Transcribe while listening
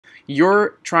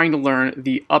You're trying to learn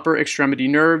the upper extremity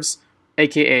nerves,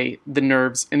 aka the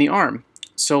nerves in the arm.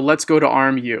 So let's go to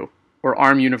ARM-U, or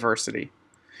ARM University.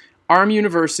 ARM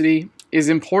University is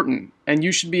important, and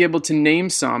you should be able to name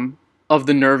some of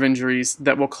the nerve injuries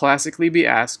that will classically be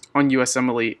asked on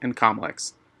USMLE and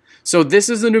COMLEX. So this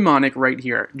is the mnemonic right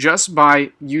here. Just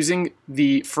by using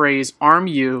the phrase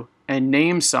ARM-U and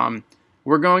name some,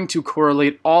 we're going to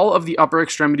correlate all of the upper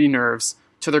extremity nerves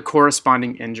to their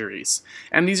corresponding injuries.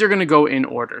 And these are going to go in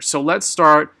order. So let's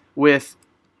start with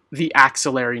the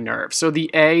axillary nerve. So the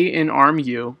A in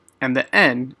ARM-U and the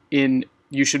N in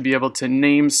you should be able to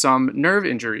name some nerve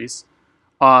injuries.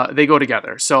 They go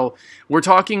together. So we're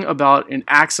talking about an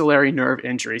axillary nerve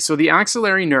injury. So the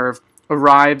axillary nerve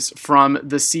arrives from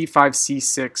the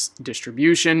C5-C6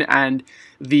 distribution, and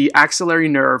the axillary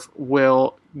nerve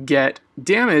will get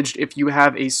damaged if you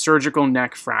have a surgical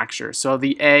neck fracture. So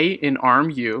the A in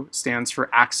ARM-U stands for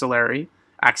axillary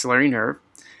nerve,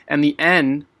 and the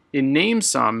N in name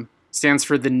some stands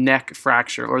for the neck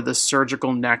fracture or the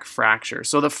surgical neck fracture.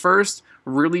 So the first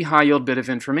really high yield bit of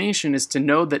information is to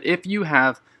know that if you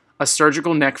have a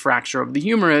surgical neck fracture of the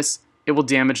humerus, it will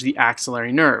damage the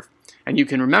axillary nerve. And you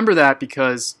can remember that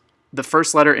because the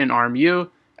first letter in ARM-U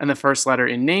and the first letter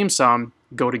in name some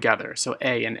go together. So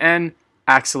A and N,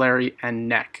 axillary and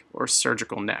neck, or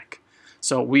surgical neck.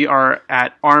 So we are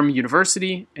at ARM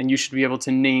University, and you should be able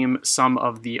to name some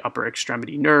of the upper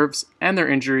extremity nerves and their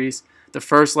injuries. The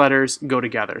first letters go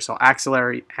together, so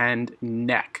axillary and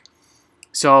neck.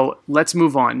 So let's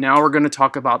move on. Now we're going to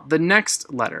talk about the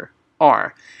next letter,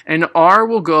 R. And R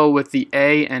will go with the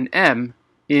A and M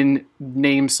in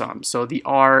name some. So the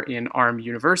R in ARM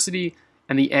University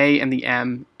and the A and the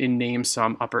M in name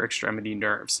some upper extremity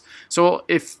nerves. So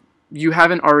if you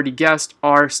haven't already guessed,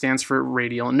 R stands for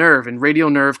radial nerve, and radial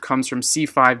nerve comes from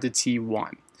C5 to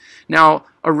T1. Now,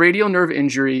 a radial nerve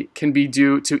injury can be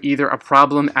due to either a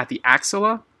problem at the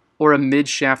axilla or a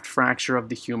midshaft fracture of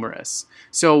the humerus.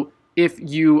 So if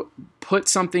you put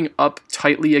something up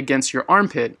tightly against your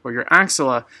armpit or your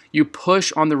axilla, you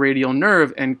push on the radial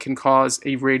nerve and can cause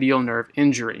a radial nerve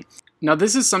injury. Now,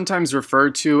 this is sometimes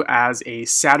referred to as a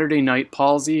Saturday night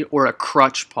palsy or a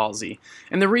crutch palsy.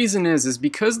 And the reason is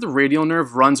because the radial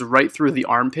nerve runs right through the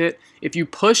armpit. If you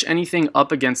push anything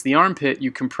up against the armpit,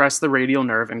 you compress the radial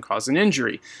nerve and cause an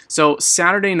injury. So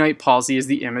Saturday night palsy is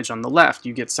the image on the left.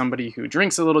 You get somebody who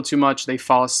drinks a little too much, they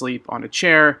fall asleep on a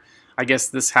chair. I guess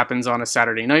this happens on a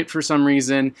Saturday night for some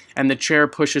reason, and the chair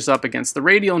pushes up against the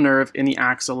radial nerve in the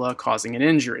axilla, causing an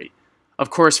injury. Of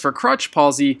course, for crutch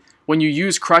palsy, when you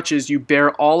use crutches, you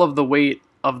bear all of the weight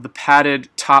of the padded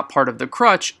top part of the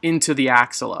crutch into the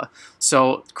axilla.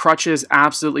 So crutches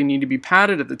absolutely need to be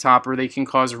padded at the top or they can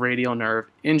cause radial nerve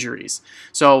injuries.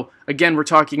 So again, we're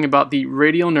talking about the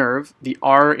radial nerve, the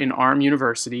R in ARM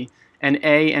University, and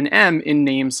A and M in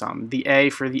name some. The A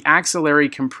for the axillary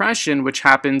compression, which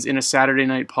happens in a Saturday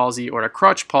night palsy or a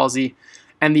crutch palsy,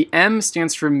 and the M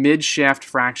stands for midshaft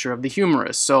fracture of the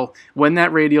humerus. So when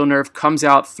that radial nerve comes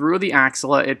out through the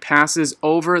axilla, it passes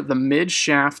over the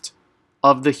midshaft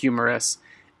of the humerus,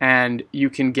 and you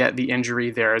can get the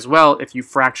injury there as well if you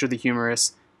fracture the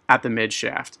humerus at the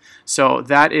midshaft. So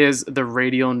that is the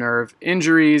radial nerve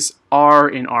injuries, R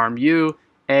in ARM-U,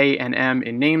 A and M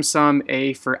in name some,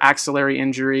 A for axillary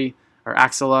injury or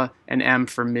axilla, and M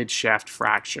for midshaft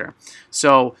fracture.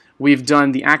 So we've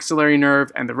done the axillary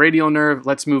nerve and the radial nerve.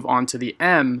 Let's move on to the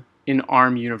M in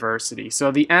ARM University. So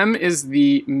the M is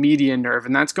the median nerve,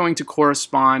 and that's going to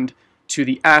correspond to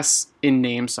the S in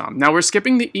name some. Now we're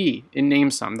skipping the E in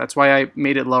name some. That's why I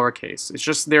made it lowercase. It's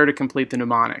just there to complete the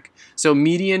mnemonic. So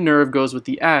median nerve goes with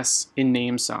the S in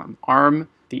name some. ARM,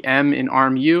 the M in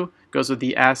ARM-U, goes with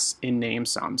the S in name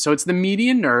some. So it's the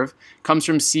median nerve, comes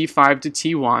from C5 to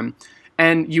T1,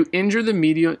 and you injure the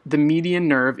median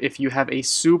nerve if you have a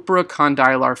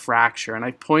supracondylar fracture. And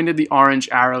I pointed the orange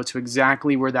arrow to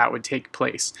exactly where that would take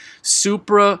place.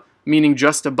 Supra meaning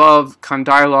just above,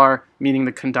 condylar meaning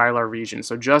the condylar region.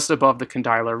 So just above the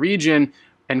condylar region,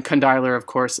 and condylar, of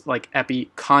course, like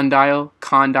epicondyle,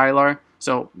 condylar.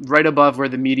 So right above where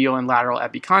the medial and lateral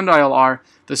epicondyle are,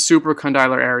 the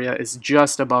supracondylar area is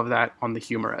just above that on the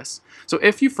humerus. So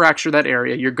if you fracture that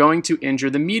area, you're going to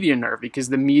injure the median nerve because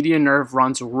the median nerve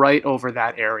runs right over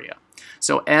that area.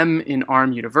 So M in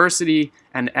ARM University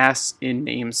and S in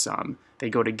name some.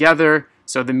 They go together,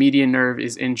 so the median nerve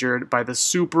is injured by the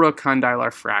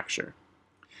supracondylar fracture.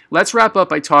 Let's wrap up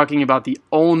by talking about the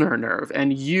ulnar nerve,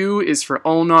 and U is for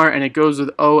ulnar, and it goes with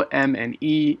O, M, and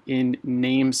E in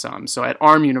name some. So at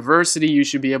ARM University, you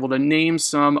should be able to name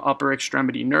some upper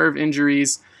extremity nerve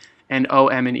injuries, and O,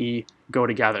 M, and E go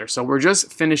together. So we're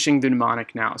just finishing the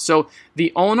mnemonic now. So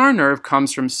the ulnar nerve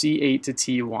comes from C8 to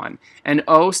T1, and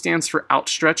O stands for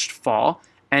outstretched fall,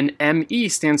 and ME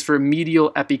stands for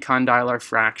medial epicondylar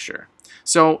fracture.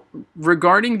 So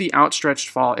regarding the outstretched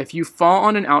fall, if you fall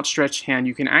on an outstretched hand,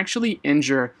 you can actually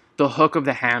injure the hook of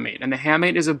the hamate, and the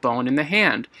hamate is a bone in the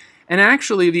hand. And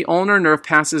actually, the ulnar nerve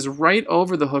passes right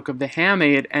over the hook of the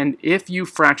hamate, and if you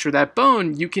fracture that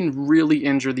bone, you can really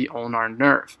injure the ulnar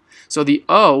nerve. So the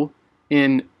O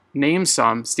in name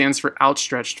sum stands for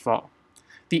outstretched fall.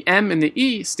 The M and the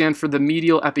E stand for the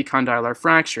medial epicondylar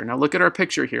fracture. Now look at our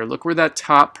picture here. Look where that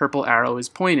top purple arrow is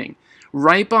pointing.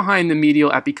 Right behind the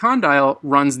medial epicondyle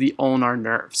runs the ulnar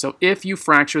nerve. So if you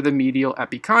fracture the medial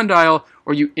epicondyle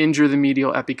or you injure the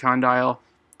medial epicondyle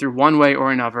through one way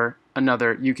or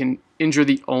another, you can injure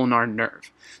the ulnar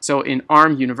nerve. So in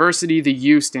Arm University, the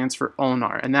U stands for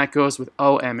ulnar, and that goes with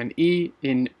O, M, and E.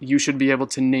 You should be able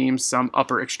to name some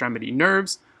upper extremity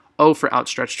nerves. O for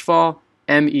outstretched fall,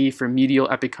 ME for medial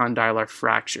epicondylar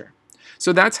fracture.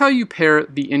 So that's how you pair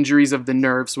the injuries of the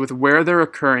nerves with where they're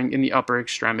occurring in the upper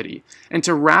extremity. And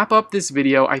to wrap up this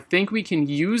video, I think we can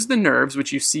use the nerves,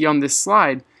 which you see on this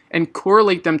slide, and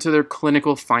correlate them to their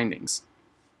clinical findings.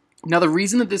 Now, the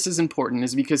reason that this is important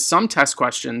is because some test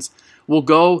questions will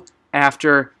go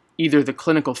after either the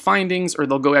clinical findings, or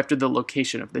they'll go after the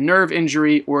location of the nerve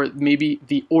injury, or maybe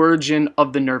the origin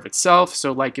of the nerve itself.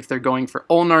 So like if they're going for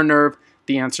ulnar nerve,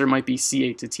 the answer might be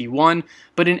C8 to T1.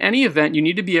 But in any event, you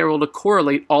need to be able to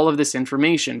correlate all of this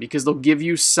information, because they'll give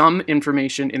you some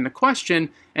information in the question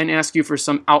and ask you for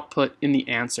some output in the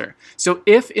answer. So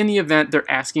if in the event they're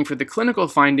asking for the clinical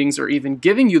findings or even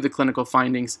giving you the clinical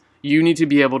findings, you need to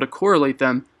be able to correlate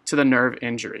them to the nerve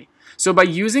injury. So by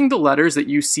using the letters that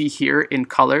you see here in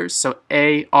colors, so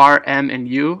A, R, M, and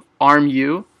U, ARM,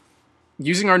 U,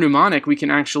 using our mnemonic, we can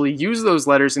actually use those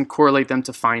letters and correlate them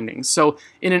to findings. So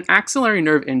in an axillary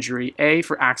nerve injury, A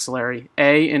for axillary,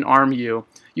 A in arm U,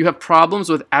 you have problems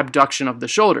with abduction of the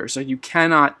shoulder, so you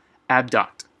cannot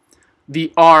abduct.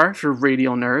 The R for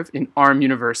radial nerve in Arm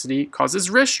University causes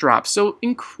wrist drop, so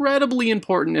incredibly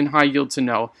important and high yield to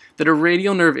know that a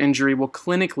radial nerve injury will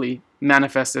clinically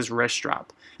manifest as wrist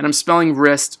drop. And I'm spelling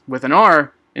wrist with an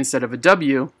R instead of a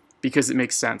W because it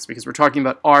makes sense, because we're talking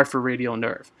about R for radial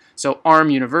nerve. So Arm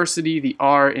University, the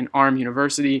R in Arm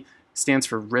University stands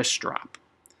for wrist drop.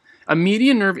 A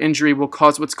median nerve injury will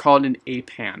cause what's called an ape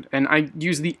hand, and I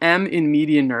use the M in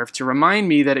median nerve to remind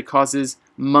me that it causes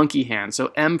monkey hand.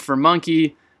 So M for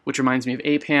monkey, which reminds me of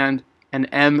ape hand, and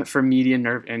M for median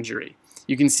nerve injury.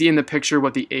 You can see in the picture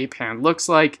what the ape hand looks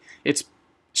like. It's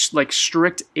like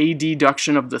strict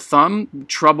adduction of the thumb,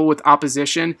 trouble with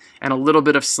opposition, and a little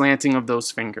bit of slanting of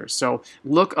those fingers. So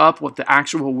look up what the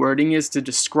actual wording is to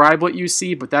describe what you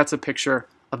see, but that's a picture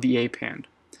of the ape hand.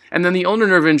 And then the ulnar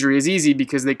nerve injury is easy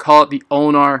because they call it the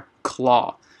ulnar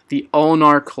claw. The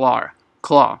ulnar claw.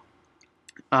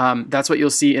 That's what you'll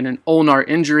see in an ulnar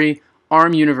injury.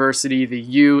 Arm University, the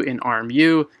U in Arm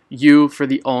U, U for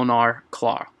the ulnar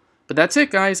claw. But that's it,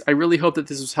 guys. I really hope that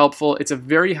this was helpful. It's a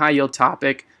very high yield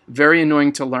topic, very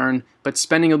annoying to learn, but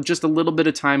spending just a little bit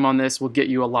of time on this will get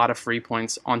you a lot of free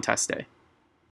points on test day.